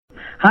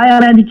Hi,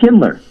 I'm Andy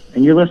Kindler,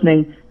 and you're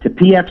listening to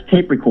PF's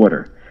Tape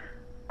Recorder.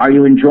 Are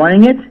you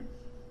enjoying it?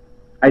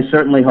 I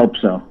certainly hope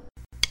so.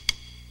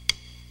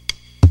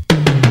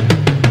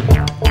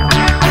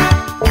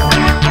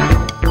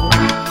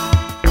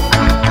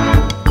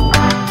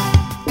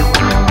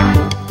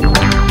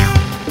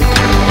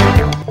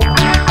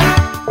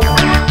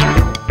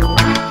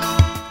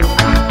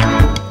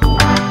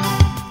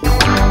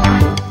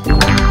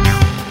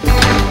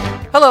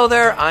 Hello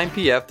there, I'm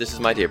PF, this is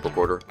my tape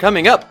recorder.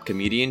 Coming up,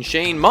 comedian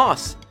Shane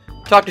Moss.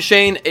 Talked to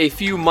Shane a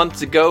few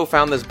months ago,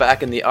 found this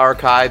back in the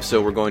archive,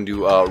 so we're going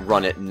to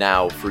run it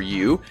now for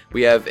you.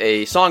 We have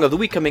a Song of the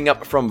Week coming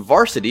up from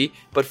Varsity,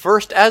 but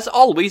first, as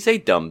always, a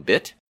dumb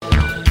bit.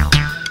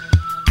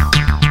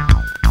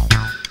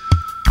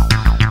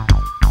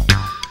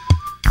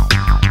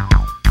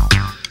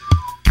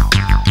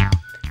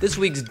 This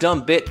week's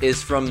dumb bit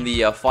is from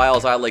the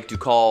files I like to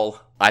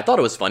call I Thought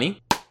It Was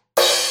Funny.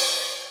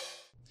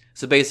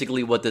 So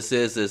basically what this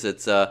is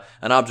it's an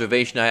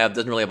observation I have.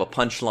 Doesn't really have a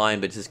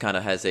punchline, but it just kind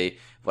of has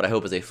what I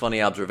hope is a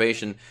funny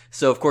observation.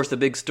 So, of course, the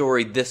big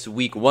story this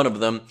week, one of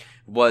them,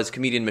 was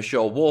comedian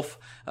Michelle Wolf.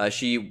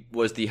 She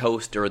was the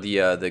host, or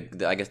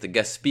the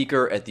guest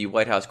speaker at the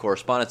White House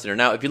Correspondents' Dinner.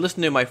 Now, if you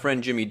listen to my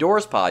friend Jimmy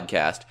Dore's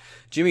podcast,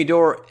 Jimmy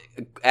Dore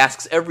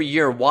asks every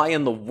year why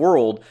in the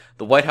world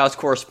the White House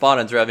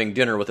correspondents are having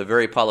dinner with the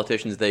very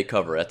politicians they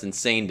cover. That's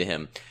insane to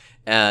him.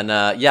 And,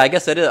 I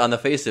guess that is, on the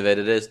face of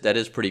it, that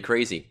is pretty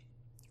crazy.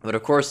 But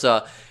of course,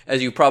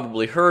 as you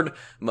probably heard,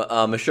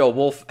 Michelle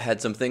Wolf had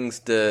some things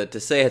to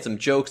say, had some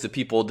jokes that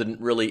people didn't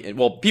really,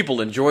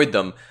 people enjoyed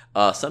them.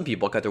 Some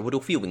people got their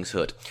little feelings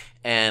hurt.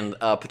 And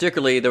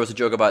particularly, there was a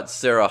joke about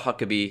Sarah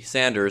Huckabee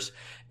Sanders,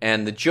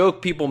 and the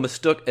joke people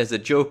mistook as a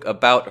joke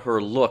about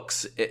her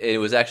looks. It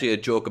was actually a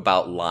joke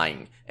about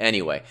lying.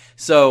 Anyway,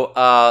 so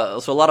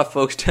a lot of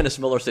folks, Dennis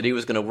Miller said he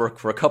was going to work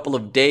for a couple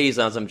of days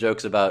on some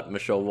jokes about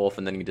Michelle Wolf,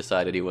 and then he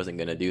decided he wasn't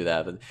going to do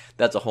that, but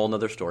that's a whole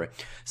nother story.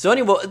 So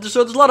anyway,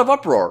 so there's a lot of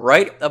uproar,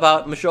 right,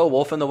 about Michelle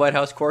Wolf and the White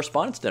House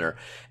Correspondents' Dinner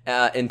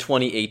in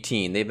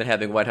 2018. They've been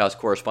having White House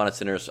Correspondents'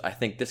 Dinners, I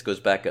think this goes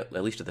back at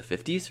least to the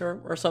 50s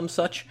or some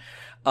such.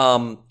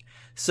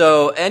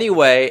 So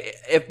anyway,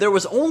 if there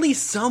was only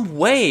some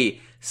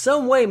way,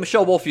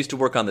 Michelle Wolf used to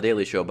work on The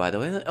Daily Show, by the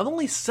way,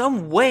 only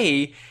some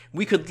way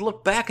we could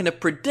look back and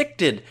have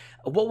predicted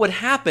what would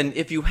happen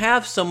if you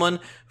have someone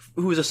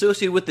who is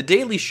associated with The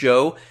Daily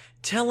Show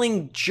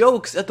telling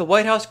jokes at the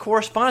White House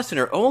Correspondents'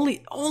 Dinner.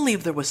 Only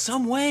if there was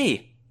some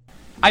way.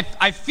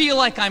 I feel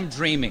like I'm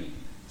dreaming.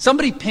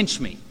 Somebody pinch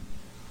me.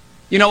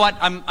 You know what?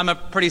 I'm a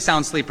pretty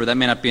sound sleeper. That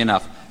may not be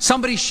enough.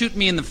 Somebody shoot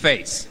me in the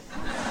face.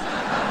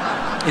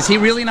 Is he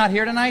really not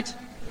here tonight?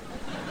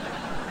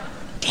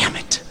 Damn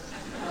it.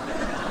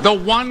 The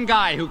one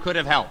guy who could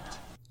have helped.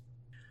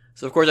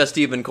 So, of course, that's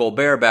Stephen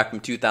Colbert back from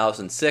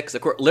 2006.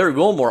 Of course, Larry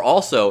Wilmore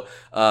also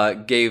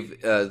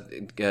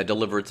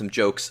delivered some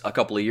jokes a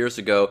couple of years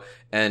ago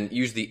and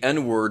used the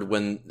N-word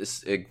when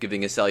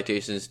giving his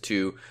salutations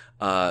to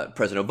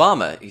President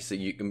Obama. He said,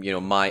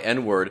 my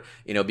N-word,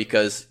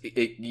 because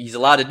he's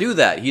allowed to do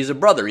that. He's a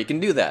brother. He can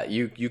do that.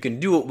 You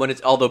can do it when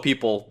it's, although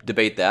people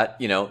debate that,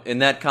 in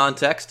that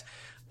context.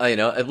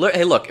 If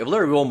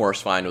Larry Wilmore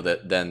is fine with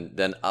it,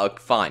 then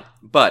fine.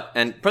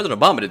 And President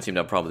Obama didn't seem to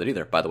have a problem with it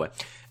either, by the way.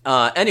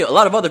 Anyway, a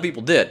lot of other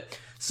people did.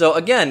 So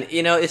again,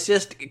 it's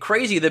just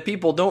crazy that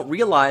people don't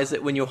realize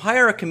that when you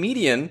hire a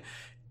comedian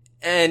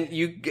and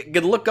you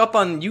can look up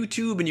on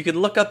YouTube and you can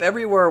look up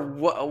everywhere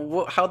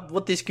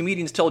what these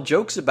comedians tell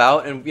jokes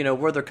about and,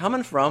 where they're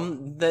coming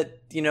from, that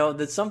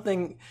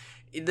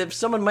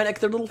someone might get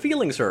their little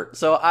feelings hurt.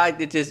 So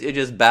it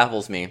just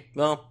baffles me.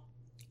 Well,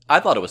 I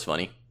thought it was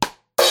funny.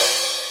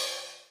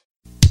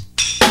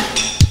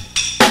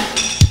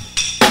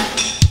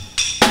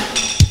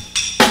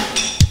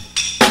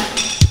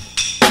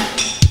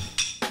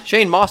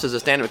 Shane Moss is a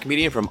stand-up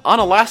comedian from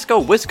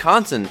Onalaska,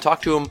 Wisconsin.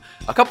 Talked to him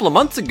a couple of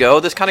months ago.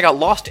 This kind of got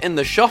lost in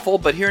the shuffle,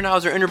 but here now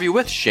is our interview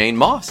with Shane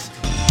Moss.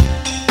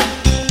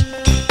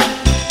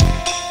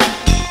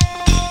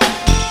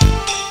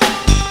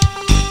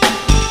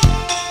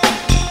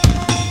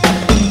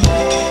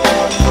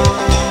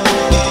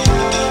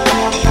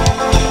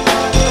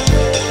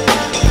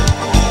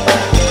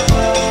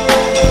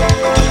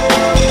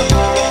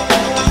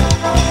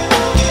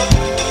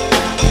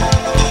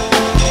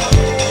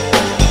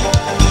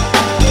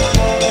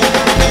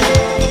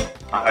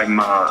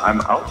 I'm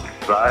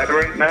outside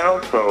right now,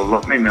 so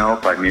let me know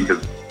if I need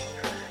to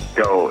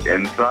go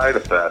inside,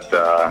 if that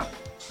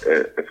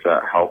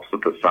helps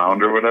with the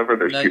sound or whatever.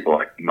 There's people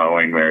like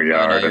mowing their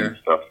yard and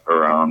stuff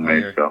around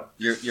me, so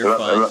you're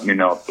fine. Let me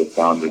know if the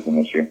sound is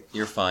an issue.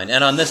 You're fine.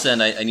 And on this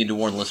end, I need to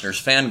warn listeners,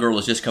 Fangirl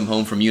has just come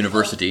home from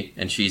university,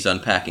 and she's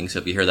unpacking, so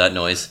if you hear that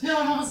noise... No,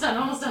 I'm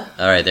almost done.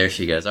 All right, there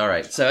she goes. All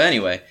right, so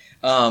anyway...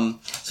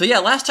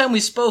 last time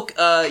we spoke,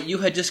 you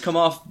had just come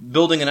off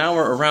building an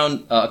hour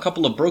around a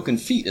couple of broken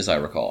feet, as I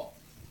recall.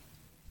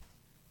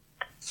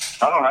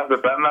 Oh, has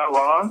it been that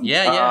long?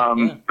 Yeah.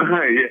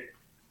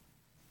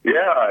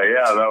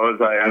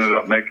 I ended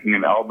up making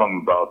an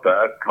album about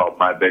that called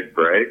My Big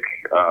Break.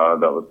 That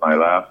was my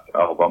last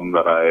album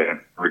that I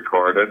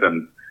recorded,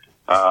 and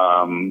that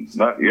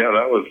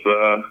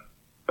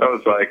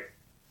was like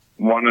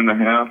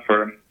 1.5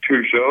 or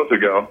 2 shows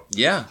ago.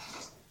 Yeah.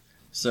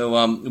 So,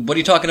 what are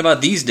you talking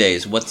about these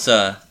days? What's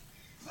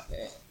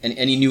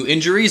any new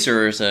injuries,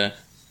 or is No,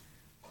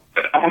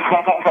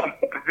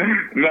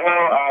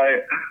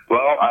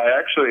 I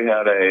actually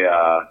had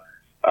a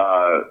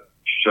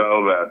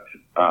show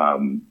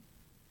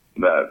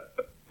that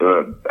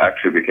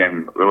actually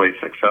became really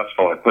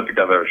successful. I put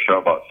together a show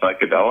about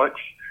psychedelics,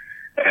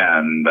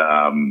 and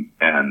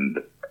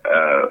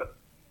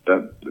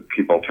the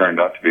people turned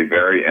out to be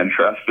very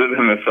interested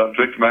in the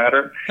subject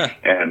matter,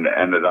 and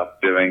ended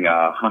up doing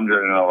a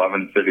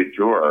 111 city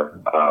tour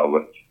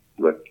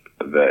with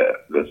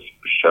this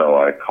show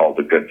I called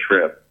A Good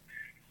Trip,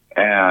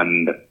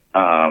 and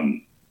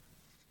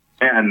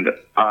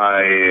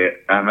I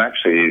am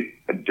actually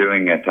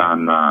doing it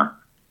on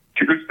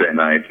Tuesday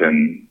night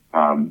in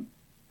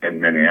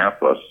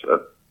Minneapolis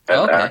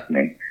at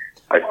Acme.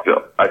 I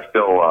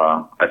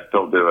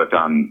still do it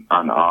on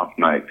off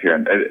nights here,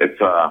 and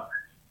it's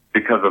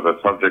because of the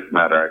subject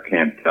matter.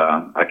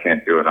 I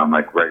can't do it on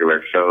like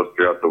regular shows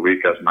throughout the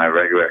week as my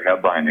regular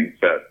headlining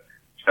set.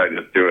 So I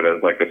just do it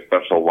as like a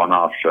special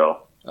one-off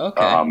show.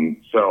 okay?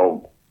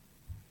 So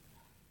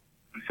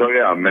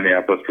yeah,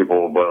 Minneapolis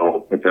people will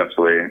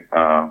potentially,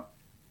 they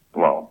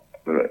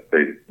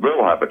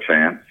will have a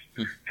chance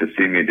to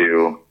see me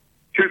do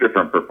 2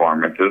 different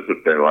performances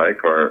if they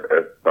like, or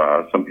if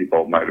some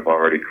people might have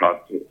already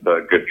caught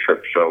the Good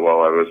Trip show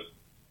while I was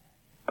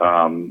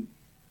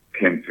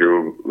came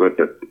through with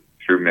it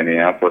through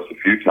Minneapolis a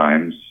few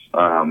times,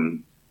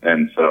 and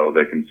so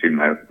they can see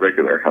my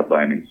regular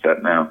headlining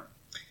set now.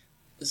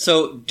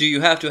 So, do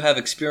you have to have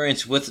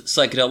experience with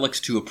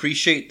psychedelics to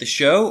appreciate the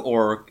show,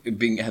 or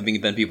having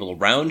been people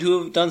around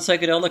who have done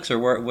psychedelics,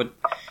 or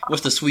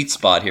what's the sweet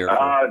spot here?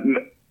 I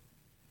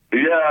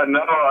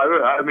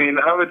mean,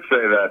 I would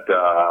say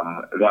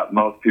that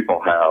most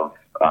people have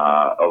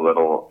a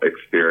little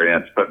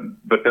experience, but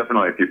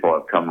definitely people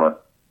have come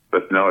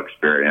with no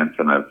experience,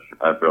 and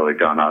I've really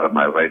gone out of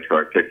my way to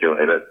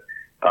articulate it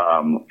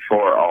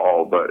for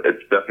all. But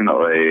it's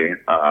definitely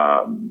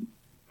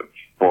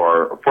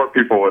for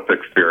people with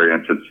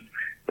experience,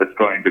 it's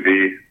going to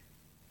be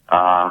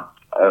a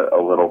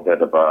little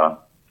bit of a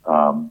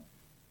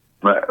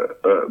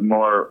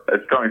more.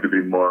 It's going to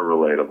be more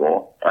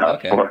relatable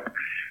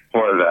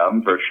for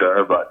them for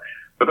sure. But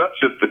that's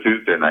just the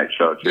Tuesday night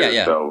show too.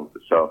 Yeah. So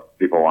if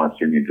people want to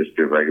see me just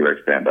do regular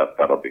stand up,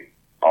 that'll be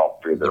all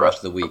through the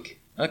rest of the week.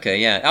 Okay,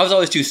 yeah. I was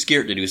always too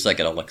scared to do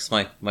psychedelics.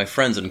 My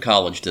friends in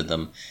college did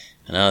them,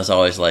 and I was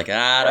always like,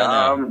 I don't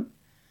know.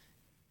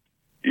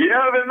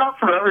 Yeah, they're not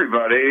for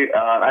everybody.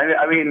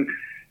 I mean,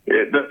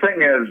 the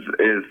thing is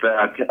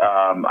that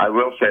I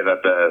will say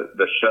that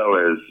the show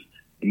is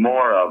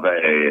more of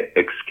a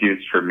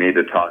excuse for me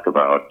to talk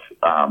about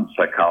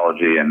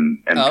psychology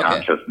and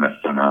consciousness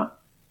in an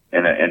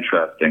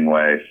interesting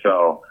way.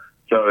 So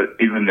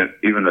even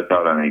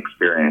without any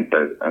experience,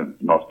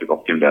 most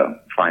people seem to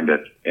find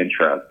it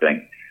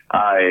interesting.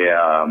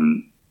 I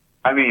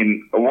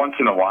mean, once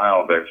in a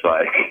while, there's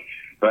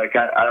like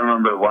I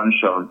remember one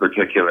show in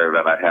particular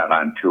that I had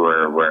on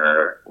tour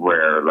where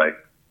like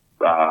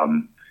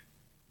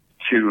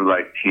 2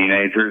 like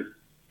teenagers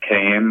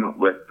came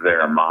with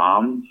their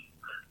moms,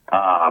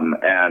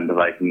 and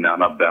like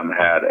none of them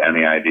had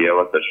any idea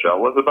what the show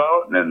was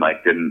about, and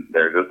like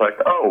they're just like,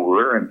 oh,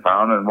 we're in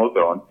town and we'll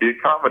go and see a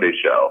comedy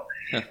show,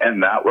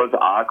 and that was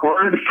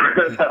awkward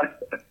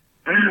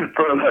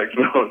for like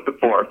those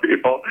 4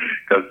 people,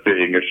 because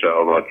seeing a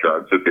show about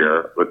drugs with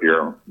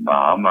your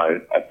mom, I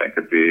think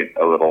it'd be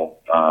a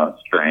little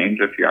strange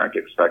if you aren't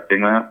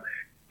expecting that.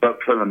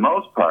 But for the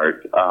most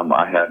part,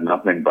 I had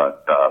nothing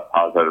but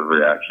positive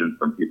reactions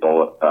from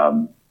people,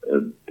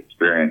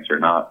 experience or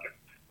not.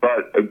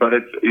 But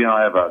it's,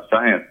 I have a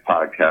science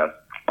podcast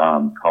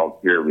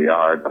called Here We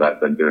Are that I've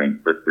been doing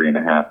for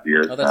 3.5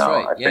 years now. Oh, that's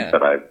right. I think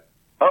that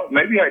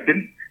maybe I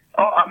didn't.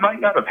 Oh, I might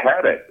not have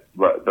had it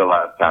the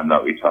last time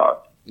that we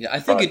talked. Yeah, I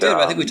think you did. But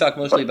I think we talked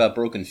mostly about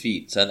broken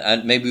feet. So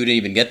maybe we didn't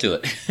even get to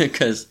it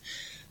because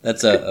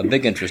that's a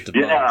big interest of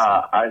mine.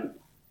 Yeah, so.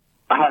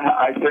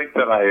 I think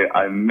that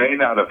I may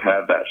not have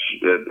had the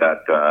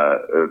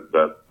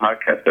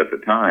podcast at the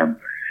time.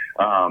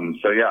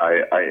 So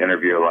yeah, I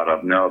interview a lot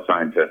of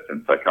neuroscientists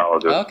and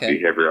psychologists,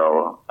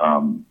 behavioral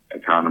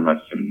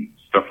economists, and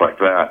stuff like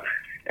that.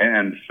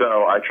 And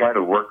so I try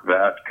to work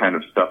that kind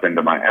of stuff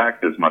into my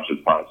act as much as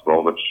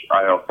possible, which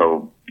I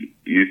also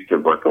used to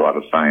work a lot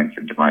of science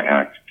into my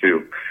act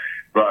too.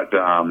 But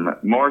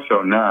more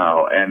so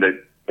now, and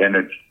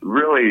it's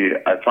really,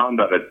 I found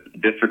that it's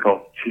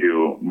difficult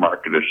to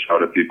market a show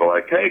to people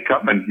like, hey,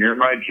 come and hear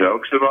my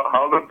jokes about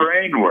how the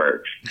brain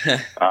works.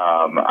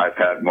 I've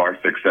had more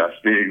success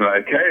being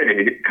like,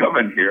 hey, come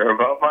and hear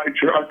about my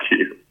drug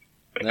use.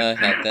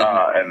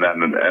 And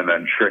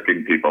then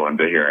tricking people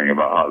into hearing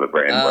about how the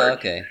brain works.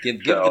 Okay.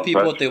 Give the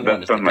people what they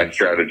want. That's been my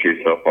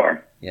strategy so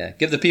far. Yeah,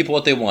 give the people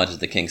what they want, as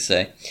the Kings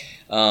say.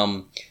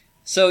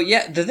 So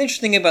yeah, the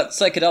interesting thing about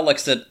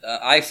psychedelics that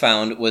I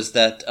found was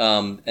that,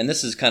 and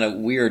this is kind of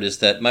weird, is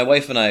that my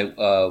wife and I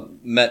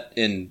met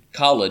in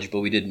college, but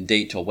we didn't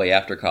date till way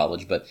after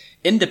college. But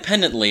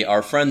independently,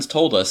 our friends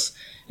told us,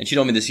 and she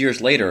told me this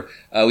years later,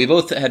 we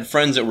both had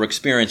friends that were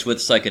experienced with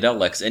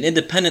psychedelics, and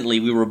independently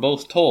we were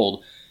both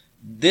told,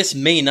 this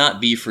may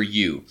not be for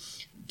you,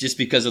 just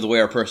because of the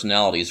way our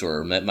personalities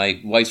were. My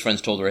wife's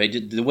friends told her, hey,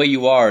 the way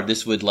you are,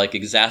 this would like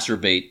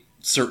exacerbate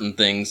certain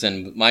things,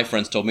 and my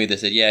friends told me, they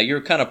said, yeah, you're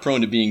kind of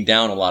prone to being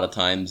down a lot of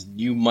times,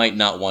 you might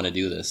not want to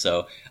do this.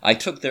 So I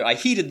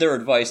heeded their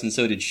advice, and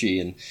so did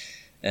she,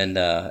 and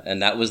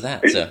that was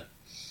that. So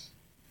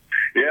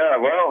yeah,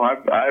 well,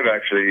 I've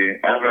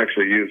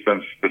actually used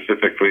them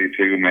specifically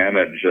to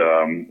manage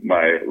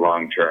my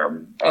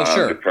long-term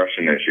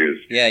depression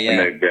issues. Yeah, and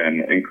they've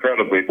been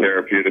incredibly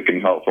therapeutic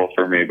and helpful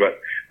for me. But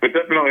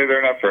definitely,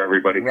 they're not for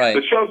everybody. Right.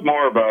 The show's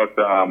more about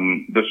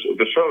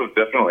the show is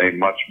definitely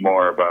much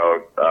more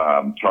about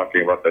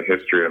talking about the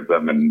history of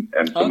them and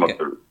some of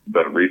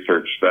the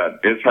research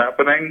that is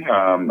happening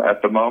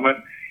at the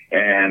moment,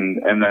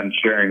 and then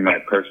sharing my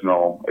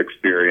personal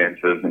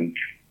experiences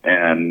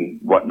and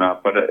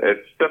whatnot, but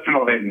it's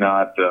definitely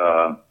not.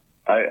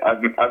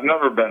 I've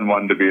never been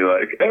one to be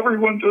like,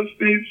 everyone just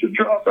needs to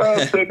drop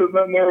acid and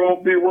then there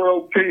will be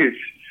world peace.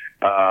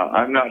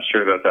 I'm not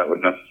sure that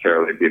would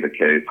necessarily be the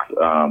case.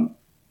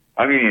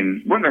 I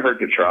mean, wouldn't hurt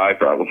to try,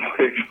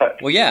 probably.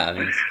 But, well, yeah. I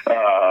mean,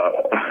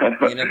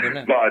 you never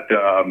know. But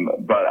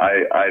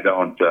I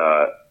don't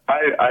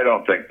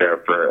think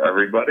they're for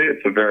everybody.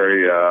 It's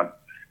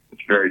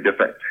very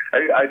different.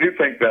 I do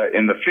think that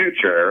in the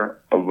future,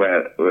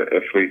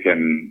 if we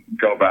can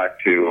go back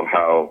to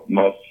how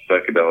most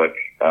psychedelic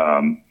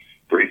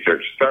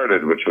research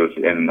started, which was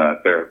in a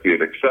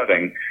therapeutic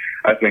setting,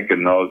 I think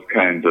in those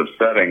kinds of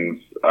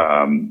settings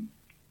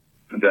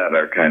that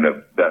are kind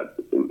of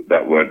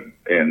that would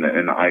in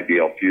an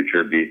ideal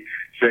future be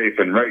safe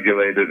and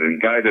regulated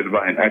and guided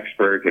by an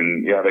expert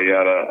and yada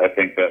yada. I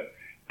think that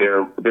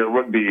there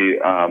would be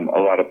a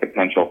lot of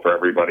potential for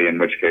everybody. In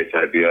which case,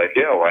 I'd be like,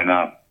 yeah, why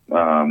not?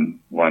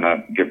 Why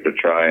not give it a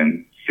try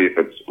and see if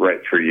it's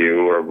right for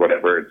you or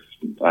whatever?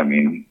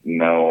 In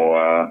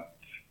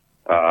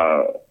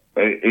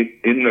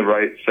the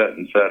right set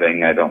and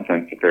setting, I don't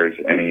think that there's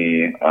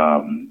any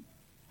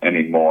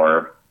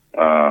more,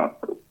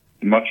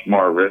 much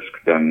more risk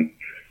than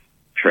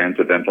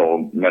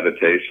transcendental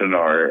meditation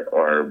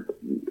or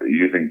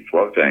using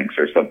flow tanks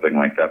or something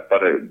like that.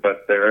 But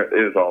there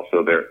is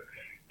also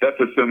that's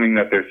assuming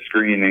that they're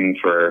screening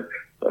for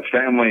a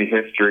family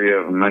history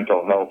of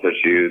mental health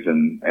issues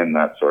and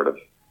that sort of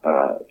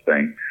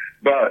thing.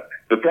 But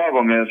the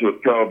problem is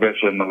with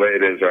prohibition, the way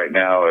it is right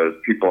now, is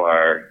people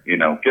are,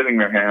 getting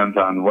their hands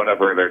on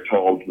whatever they're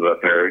told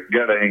that they're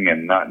getting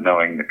and not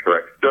knowing the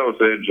correct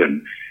dosage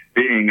and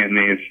being in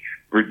these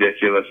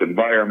ridiculous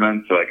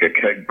environments like a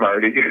keg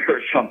party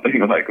or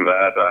something like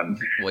that on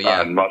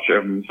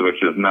mushrooms,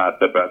 which is not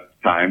the best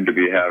time to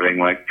be having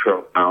like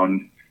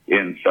profound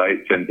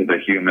insights into the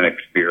human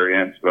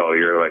experience while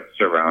you're like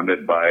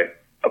surrounded by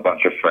a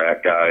bunch of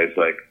frat guys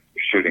like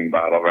shooting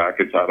bottle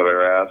rockets out of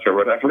their ass or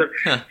whatever.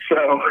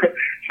 So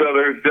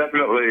there's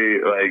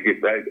definitely like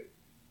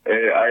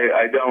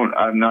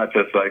I'm not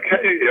just like,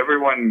 hey,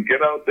 everyone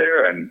get out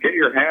there and get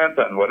your hands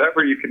on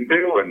whatever you can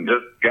do and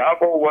just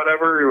gobble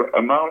whatever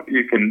amount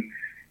you can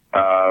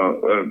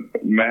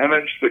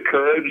manage the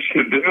courage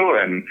to do,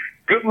 and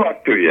good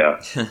luck to you.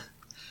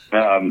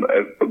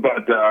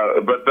 But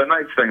the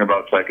nice thing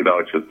about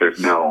psychedelics is there's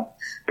no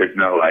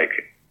like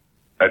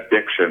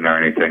addiction or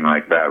anything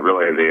like that.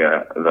 Really,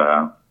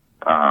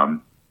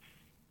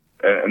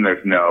 and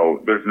there's no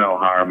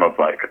harm of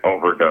like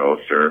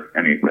overdose or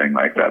anything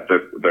like that.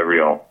 The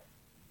real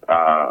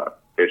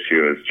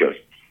issue is just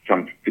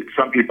some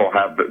people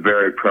have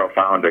very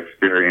profound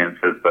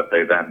experiences, but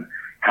they then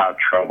have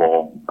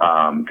trouble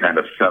kind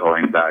of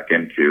settling back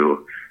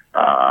into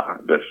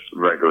this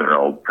regular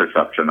old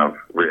perception of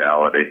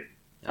reality.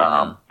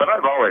 But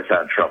I've always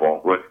had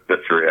trouble with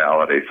this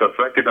reality. So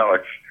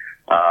psychedelics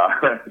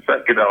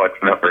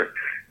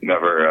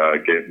never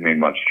gave me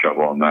much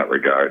trouble in that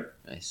regard.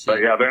 I see.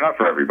 But yeah, they're not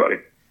for everybody.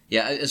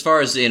 Yeah, as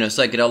far as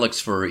psychedelics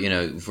for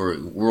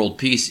world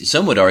peace,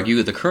 some would argue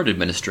that the current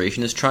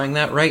administration is trying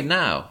that right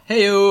now.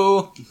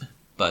 Heyo.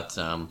 But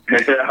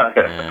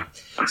yeah.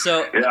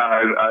 So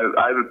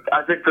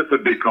I think this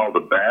would be called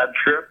a bad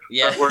trip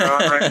that we're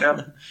on right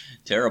now.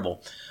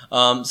 Terrible.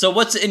 So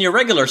what's in your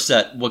regular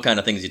set? What kind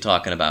of things are you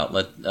talking about?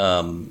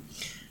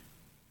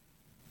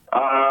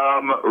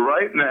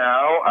 Right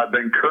now, I've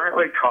been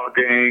currently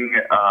talking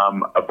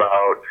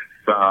about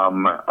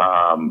some.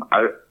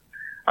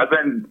 I've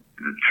been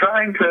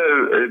trying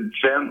to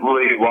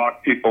gently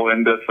walk people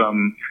into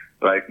some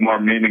like more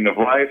meaning of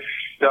life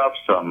stuff,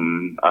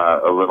 some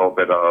a little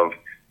bit of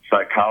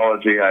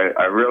psychology.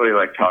 I really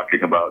like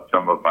talking about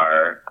some of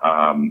our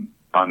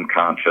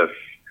unconscious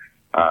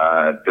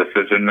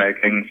decision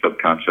making,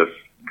 subconscious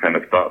kind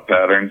of thought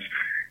patterns,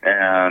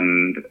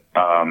 and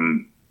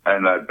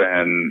I've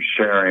been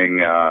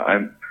sharing.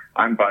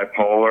 I'm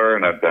bipolar,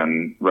 and I've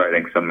been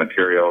writing some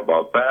material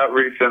about that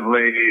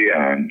recently,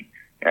 and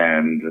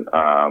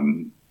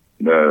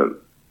the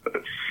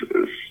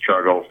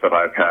struggles that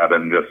I've had,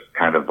 and just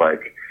kind of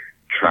like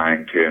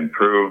trying to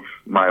improve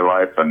my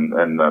life, and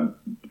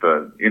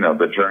the you know,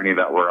 the journey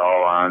that we're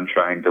all on,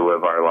 trying to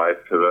live our life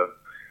to the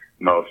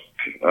most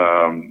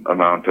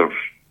amount of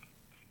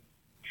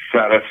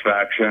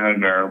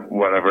satisfaction or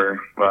whatever,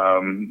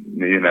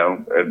 you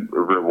know,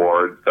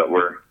 rewards that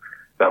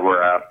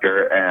we're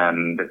after,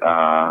 and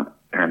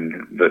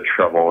the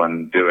trouble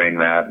in doing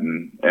that,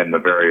 and the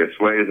various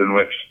ways in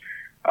which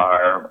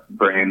our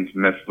brains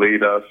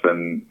mislead us,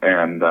 and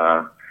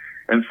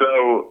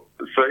so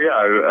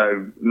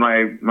yeah,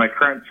 my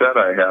current set,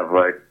 I have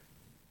like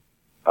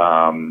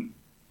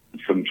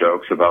some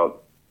jokes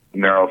about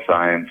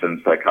neuroscience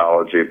and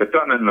psychology, but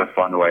done in a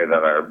fun way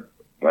that are,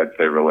 I'd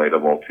say,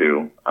 relatable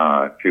to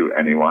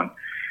anyone.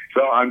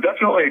 So I'm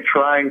definitely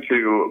trying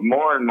to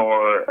more and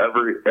more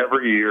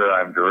every year.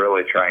 I'm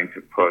really trying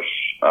to push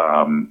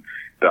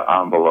the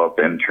envelope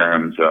in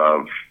terms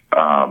of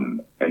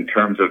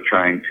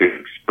trying to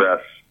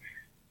express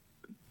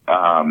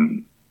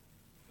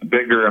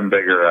bigger and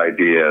bigger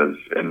ideas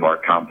and more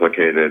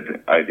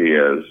complicated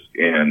ideas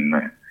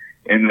in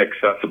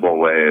accessible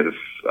ways,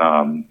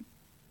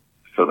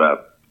 so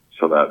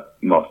that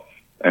most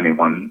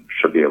anyone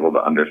should be able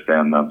to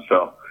understand them.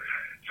 So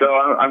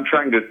I'm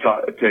trying to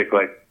take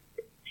like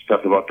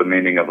stuff about the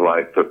meaning of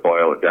life, but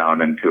boil it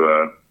down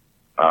into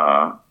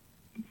a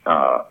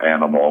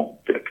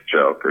animal dick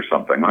joke or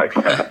something like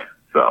that.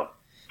 So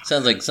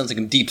sounds like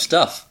some deep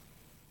stuff.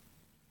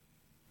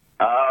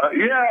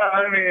 Yeah,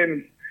 I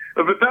mean,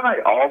 but then I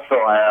also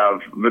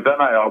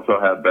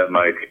have been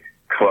like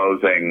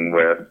closing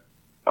with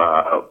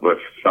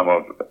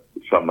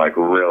some like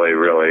really,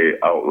 really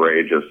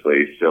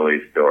outrageously silly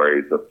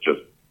stories of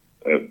just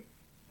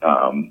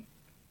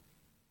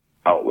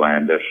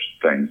outlandish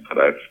things that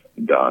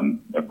I've done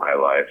in my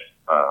life,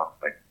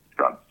 like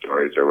drunk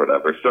stories or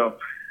whatever. So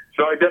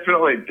I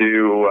definitely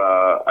do.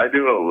 I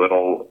do a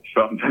little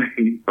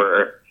something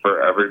for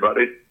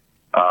everybody.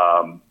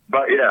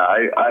 But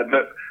yeah,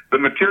 the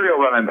material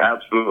that I'm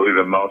absolutely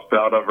the most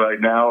out of right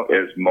now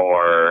is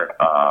more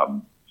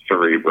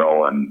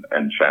cerebral and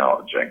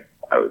challenging,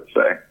 I would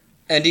say.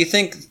 And do you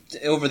think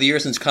over the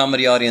years, since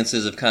comedy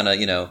audiences have kind of,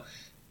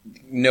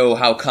 know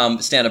how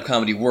stand-up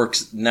comedy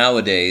works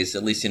nowadays,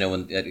 at least,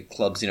 when at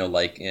clubs,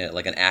 like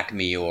an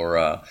Acme or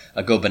a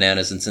Go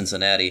Bananas in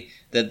Cincinnati,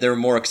 that they're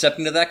more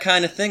accepting of that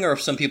kind of thing, or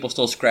if some people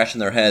still scratching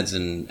their heads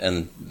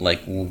and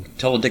like,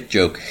 tell a dick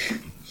joke?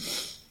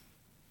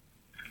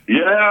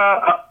 Yeah,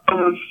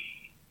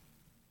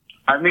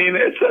 I mean,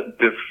 it's a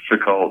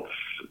difficult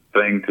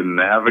thing to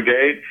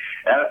navigate.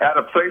 At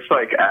a place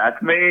like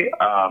Acme,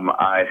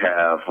 I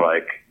have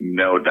like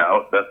no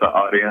doubt that the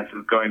audience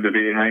is going to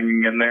be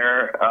hanging in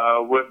there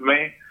with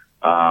me,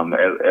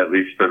 at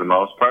least for the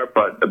most part.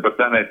 But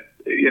then it,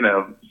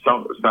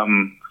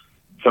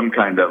 some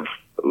kind of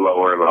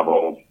lower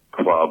level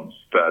clubs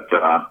that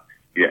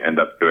you end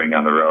up doing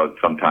on the road.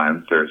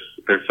 Sometimes there's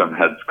some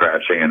head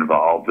scratching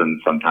involved,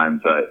 and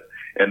sometimes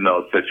in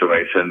those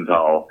situations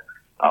I'll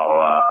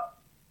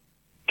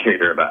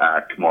cater the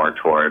act more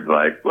toward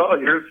like, well,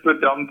 here's the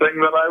dumb thing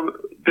that I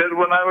did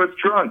when I was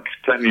drunk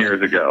 10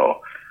 years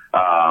ago,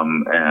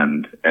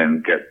 and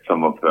get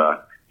some of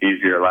the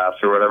easier laughs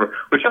or whatever,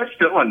 which I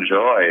still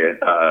enjoy,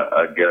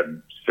 a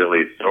good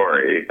silly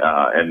story,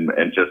 and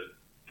just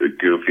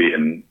goofy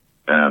and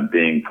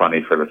being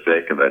funny for the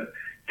sake of it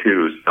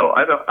too. So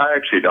I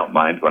actually don't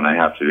mind when I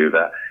have to do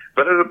that.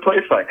 But at a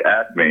place like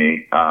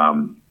Acme,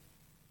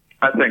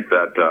 I think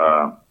that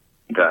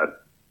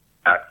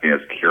Acme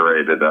has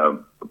curated a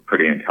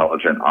pretty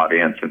intelligent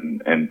audience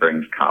and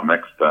brings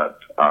comics that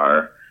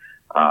are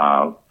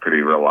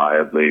pretty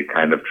reliably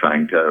kind of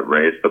trying to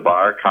raise the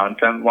bar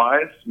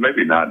content-wise.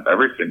 Maybe not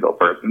every single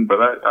person, but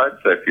I'd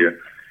say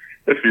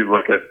if you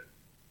look at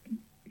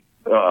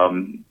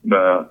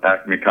the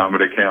Acme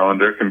comedy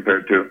calendar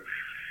compared to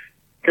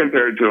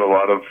a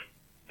lot of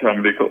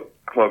comedy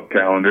club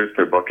calendars,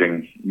 they're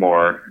booking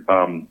more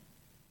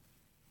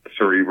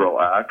cerebral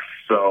acts.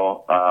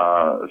 So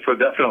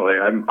definitely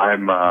I'm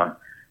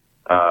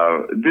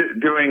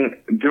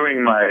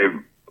doing my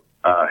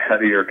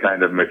headier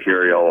kind of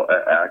material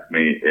at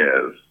Acme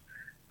is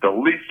the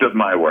least of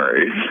my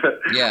worries.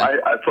 Yeah.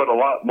 I put a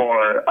lot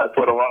more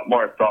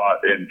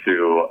thought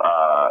into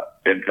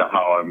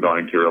how I'm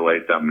going to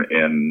relate them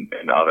in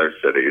other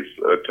cities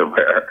to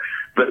where,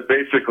 but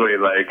basically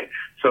like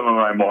some of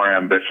my more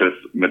ambitious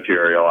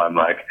material, I'm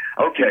like,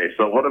 okay,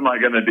 so what am I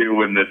going to do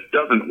when this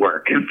doesn't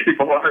work and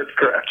people are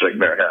scratching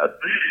their heads?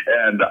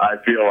 And I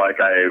feel like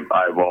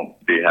I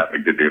won't be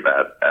having to do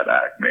that at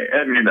Acme.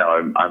 And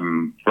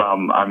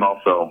I'm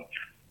also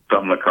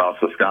from La Crosse,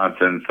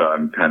 Wisconsin, so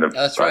I'm kind of,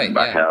 that's right,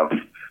 I have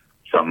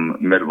some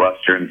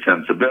Midwestern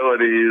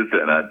sensibilities,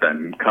 and I've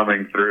been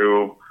coming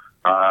through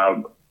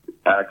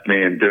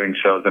Acme and doing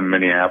shows in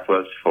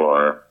Minneapolis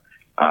for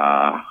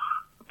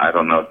I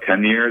don't know,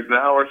 10 years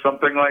now or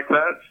something like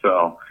that.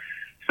 So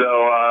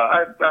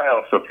I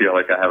also feel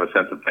like I have a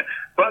sense of things.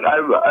 But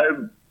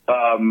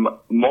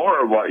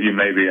more of what you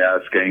may be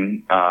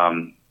asking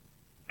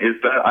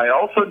is that I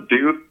also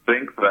do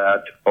think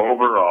that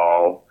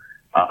overall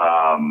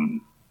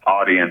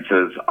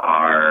audiences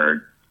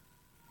are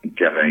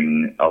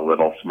getting a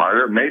little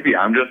smarter. Maybe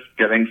I'm just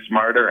getting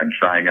smarter and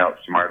trying out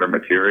smarter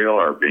material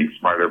or being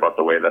smarter about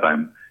the way that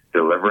I'm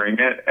delivering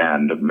it,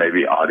 and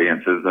maybe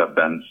audiences have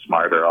been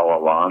smarter all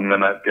along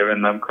than I've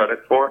given them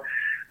credit for.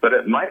 But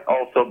it might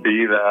also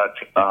be that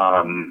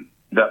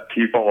that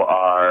people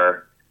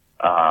are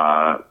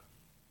a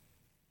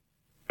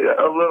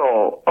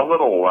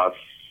little less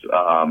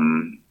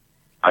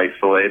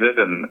isolated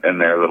in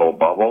their little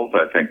bubbles.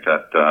 I think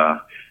that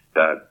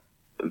that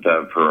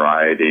the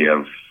variety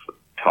of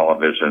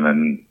television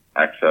and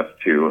access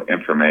to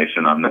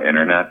information on the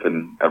internet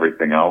and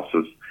everything else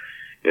has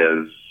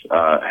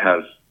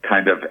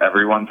kind of,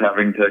 everyone's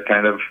having to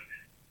kind of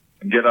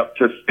get up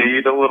to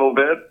speed a little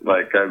bit.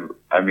 Like,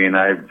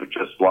 I've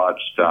just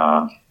watched,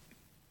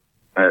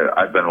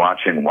 I've been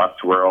watching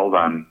Westworld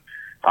on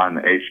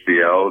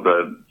HBO.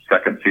 The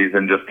second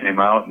season just came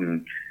out,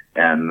 and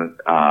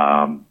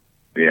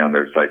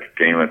there's like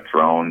Game of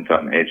Thrones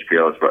on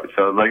HBO.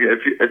 So like,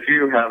 if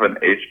you have an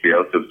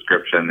HBO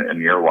subscription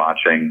and you're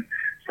watching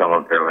some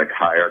of their like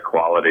higher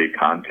quality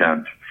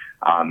content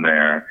on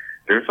there,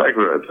 there's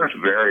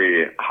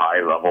very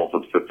high levels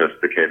of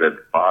sophisticated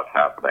thought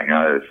happening.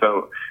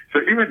 So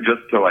even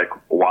just to like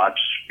watch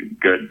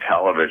good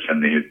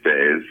television these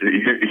days,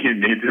 you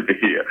need to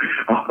be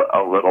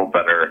a little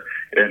better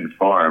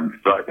informed.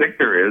 So I think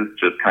there is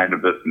just kind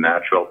of this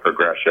natural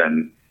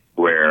progression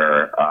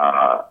where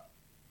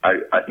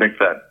I think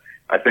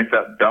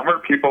that dumber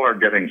people are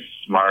getting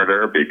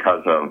smarter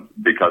because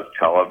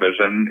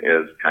television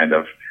is kind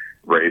of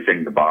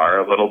raising the bar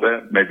a little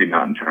bit. Maybe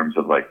not in terms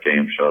of like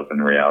game shows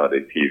and reality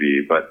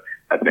TV, but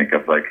I think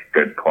of like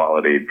good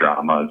quality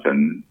dramas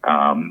and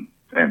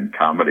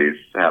comedies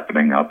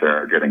happening out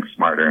there are getting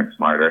smarter and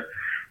smarter.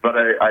 But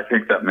I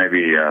think that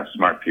maybe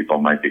smart people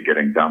might be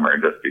getting dumber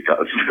just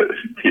because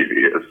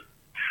TV is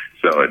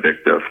so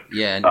addictive.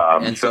 Yeah,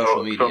 and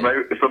social media.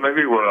 So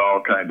maybe we're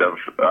all kind of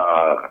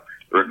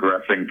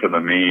regressing to the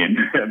mean,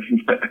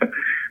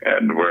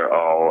 and we're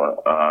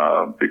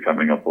all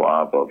becoming a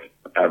blob of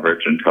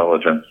average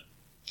intelligence.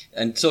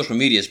 And social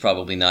media is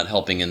probably not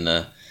helping in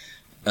the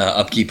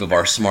upkeep of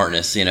our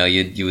smartness.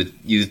 You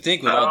would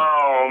think with all.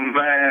 Oh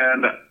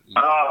man.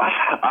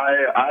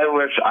 I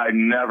wish I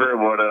never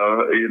would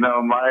have.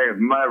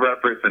 My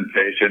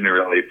representation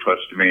really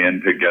pushed me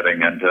into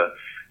getting into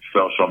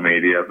social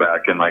media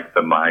back in like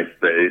the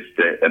MySpace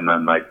day, and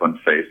then like when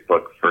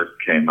Facebook first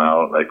came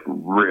out, like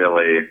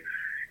really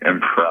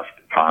impressed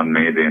upon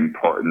me the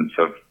importance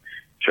of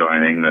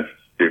joining this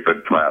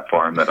stupid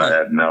platform that I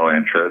had no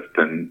interest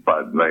in,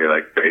 but they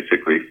like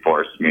basically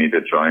forced me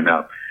to join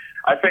up.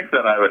 I think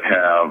that I would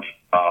have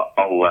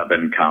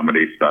 11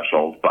 comedy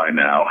specials by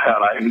now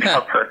had I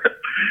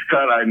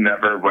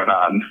never went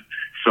on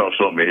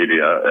social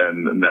media,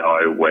 and now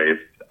I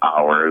waste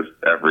hours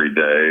every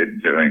day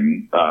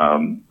doing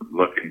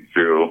looking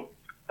through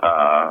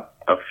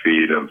a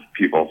feed of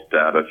people's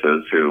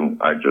statuses who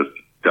I just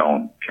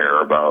don't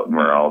care about, and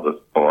we're all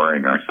just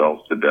boring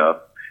ourselves to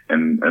death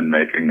and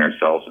making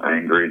ourselves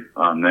angry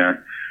on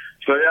there.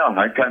 So yeah,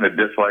 I kind of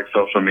dislike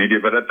social media,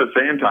 but at the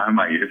same time,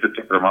 I use it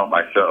to promote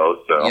my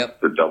show. So Yep.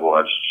 It's a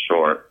double-edged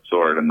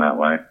sword in that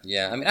way.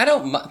 Yeah, I mean,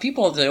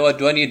 people say, "Oh,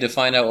 do I need to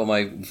find out what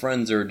my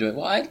friends are doing?"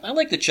 Well, I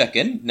like to check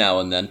in now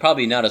and then.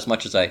 Probably not as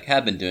much as I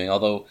have been doing,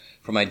 although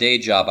for my day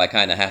job, I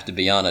kind of have to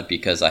be on it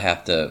because I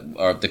have to,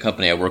 or the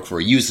company I work for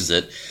uses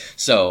it,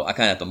 so I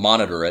kind of have to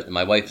monitor it. And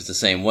my wife is the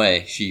same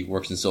way. She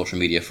works in social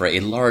media for a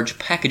large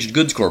packaged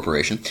goods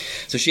corporation,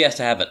 so she has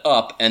to have it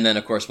up. And then,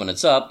 of course, when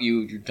it's up,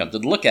 you're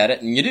tempted to look at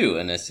it, and you do.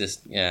 And it's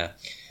just, yeah.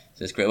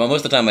 It's great. Well,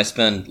 most of the time I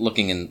spend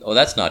looking in, oh,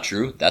 that's not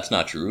true, that's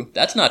not true,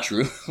 that's not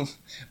true,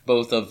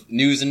 both of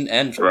news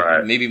and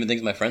right. Maybe even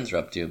things my friends are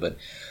up to. But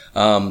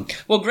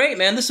well, great,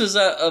 man. This was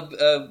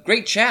a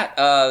great chat.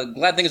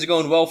 Glad things are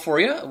going well for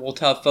you. We'll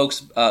tell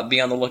folks be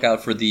on the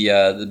lookout for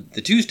the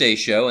Tuesday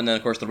show, and then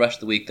of course the rest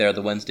of the week there,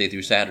 the Wednesday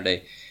through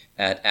Saturday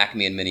at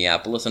Acme in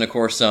Minneapolis, and of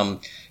course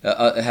look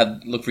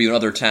for you in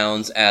other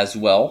towns as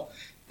well.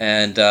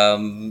 And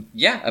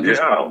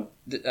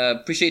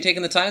appreciate you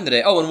taking the time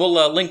today. Oh, and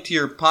we'll link to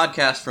your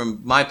podcast from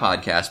my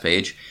podcast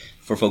page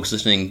for folks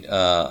listening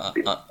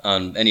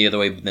on any other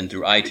way than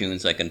through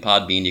iTunes, like in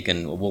Podbean.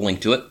 We'll link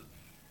to it.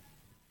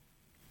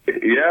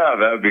 Yeah,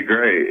 that would be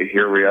great.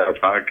 Here we have a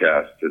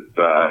podcast. It's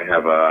I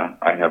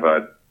have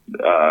a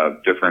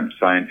different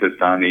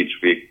scientist on each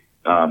week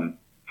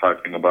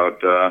talking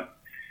about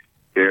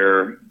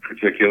their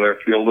particular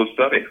field of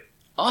study.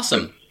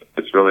 Awesome.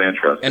 It's really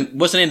interesting. And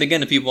what's the name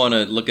again if people want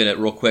to look at it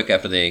real quick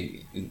after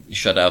they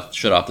shut off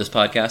this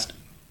podcast?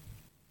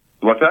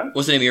 What's that?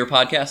 What's the name of your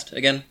podcast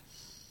again?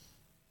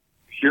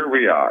 Here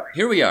We Are.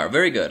 Here We Are.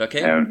 Very good.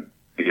 Okay. And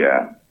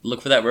yeah.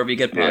 Look for that wherever you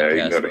get podcasts.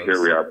 Yeah, you can go to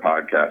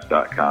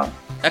herewearepodcast.com.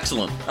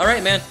 Excellent. All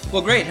right, man.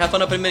 Well, great. Have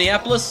fun up in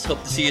Minneapolis.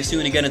 Hope to see you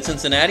soon again in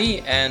Cincinnati,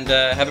 and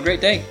have a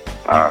great day.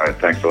 All right.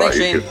 Thanks a lot. Thanks,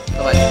 Shane. You too.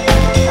 Bye-bye.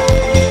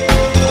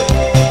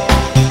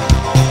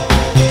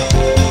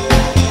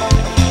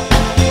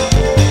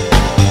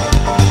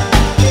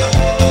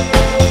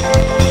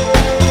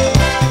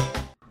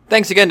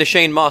 Thanks again to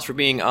Shane Moss for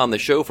being on the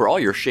show. For all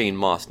your Shane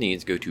Moss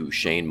needs, go to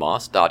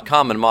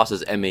shanemoss.com, and Moss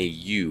is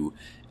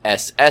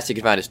M-A-U-S-S. You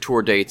can find his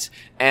tour dates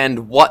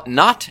and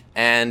whatnot.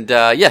 And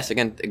yes,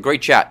 again, a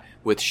great chat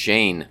with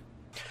Shane.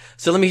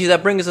 So let me see,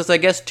 that brings us, I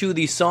guess, to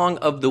the Song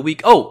of the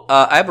Week. Oh,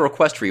 I have a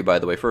request for you, by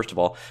the way, first of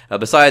all.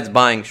 Besides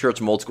buying shirts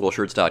from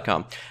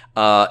oldschoolshirts.com,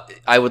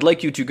 I would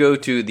like you to go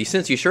to the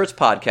Cincy Shirts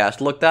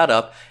podcast, look that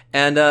up,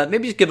 and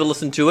maybe just give a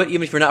listen to it.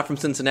 Even if you're not from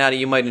Cincinnati,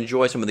 you might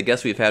enjoy some of the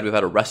guests we've had. We've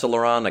had a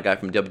wrestler on, a guy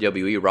from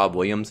WWE, Rob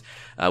Williams.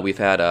 We've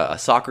had a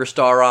soccer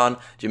star on,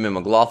 Jimmy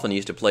McLaughlin. He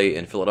used to play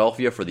in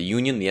Philadelphia for the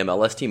Union, the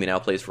MLS team. He now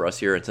plays for us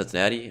here in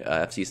Cincinnati,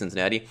 FC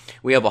Cincinnati.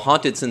 We have a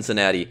Haunted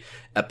Cincinnati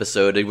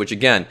episode, which,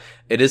 again,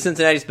 it is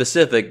Cincinnati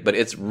specific, but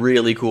it's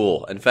really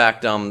cool. In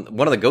fact,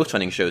 one of the ghost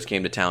hunting shows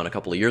came to town a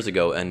couple of years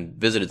ago and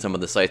visited some of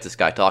the sites this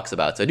guy talks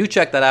about. So do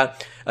check that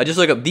out. Just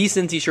look up the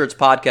Cincy Shirts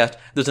podcast.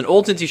 There's an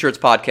old Cincy Shirts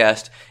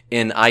podcast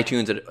in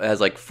iTunes that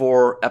has like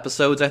 4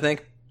 episodes, I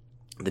think.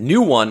 The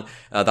new one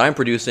that I'm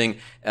producing,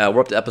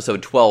 we're up to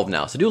episode 12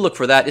 now. So do look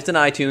for that. It's in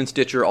iTunes,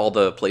 Stitcher, all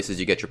the places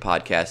you get your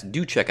podcast.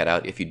 Do check it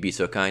out if you'd be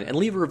so kind. And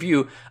leave a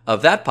review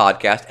of that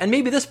podcast. And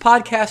maybe this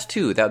podcast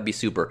too. That would be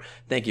super.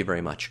 Thank you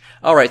very much.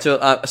 All right,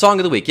 so Song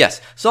of the Week.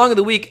 Yes, Song of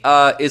the Week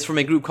is from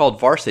a group called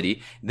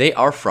Varsity. They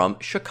are from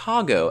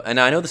Chicago. And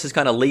I know this is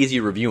kind of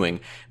lazy reviewing,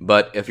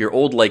 but if you're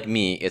old like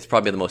me, it's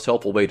probably the most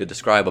helpful way to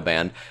describe a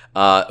band.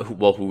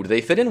 Who do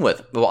they fit in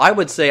with? Well, I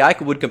would say I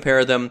would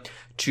compare them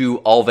to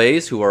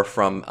Alves, who are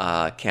from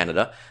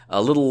Canada.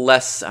 A little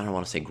less, I don't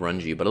want to say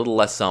grungy, but a little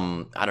less,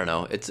 I don't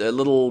know. It's a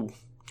little,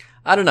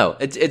 I don't know.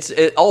 It's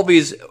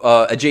Alves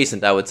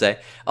adjacent, I would say.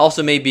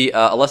 Also maybe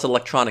a less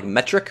electronic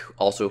Metric,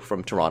 also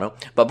from Toronto.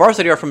 But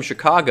Varsity are from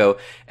Chicago,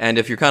 and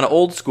if you're kind of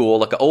old school,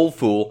 like an old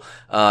fool,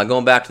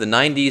 going back to the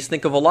 90s,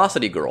 think of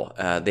Velocity Girl.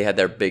 They had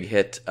their big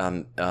hit,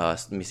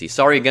 let me see,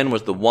 Sorry Again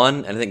was the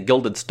one, and I think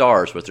Gilded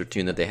Stars was their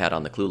tune that they had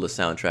on the Clueless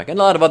soundtrack, and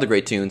a lot of other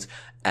great tunes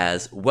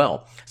as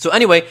well. So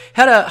anyway,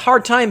 had a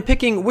hard time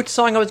picking which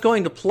song I was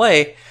going to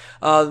play.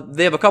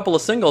 They have a couple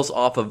of singles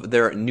off of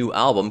their new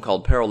album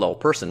called Parallel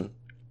Person.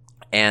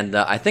 And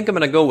I think I'm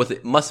going to go with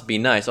It Must Be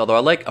Nice, although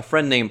I like A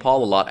Friend Named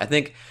Paul a lot. I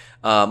think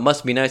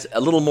Must Be Nice,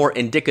 a little more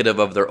indicative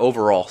of their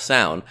overall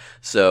sound.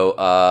 So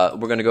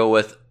we're going to go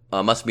with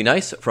Must Be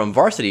Nice from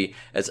Varsity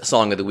as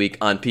Song of the Week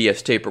on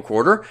PS Tape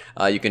Recorder.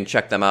 You can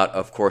check them out,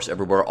 of course,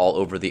 everywhere all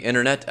over the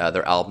internet.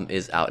 Their album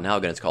is out now.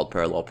 Again, it's called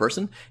Parallel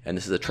Person, and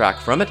this is a track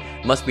from it.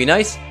 Must Be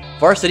Nice,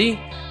 Varsity,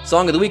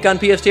 Song of the Week on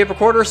PS Tape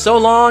Recorder. So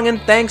long, and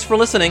thanks for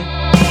listening.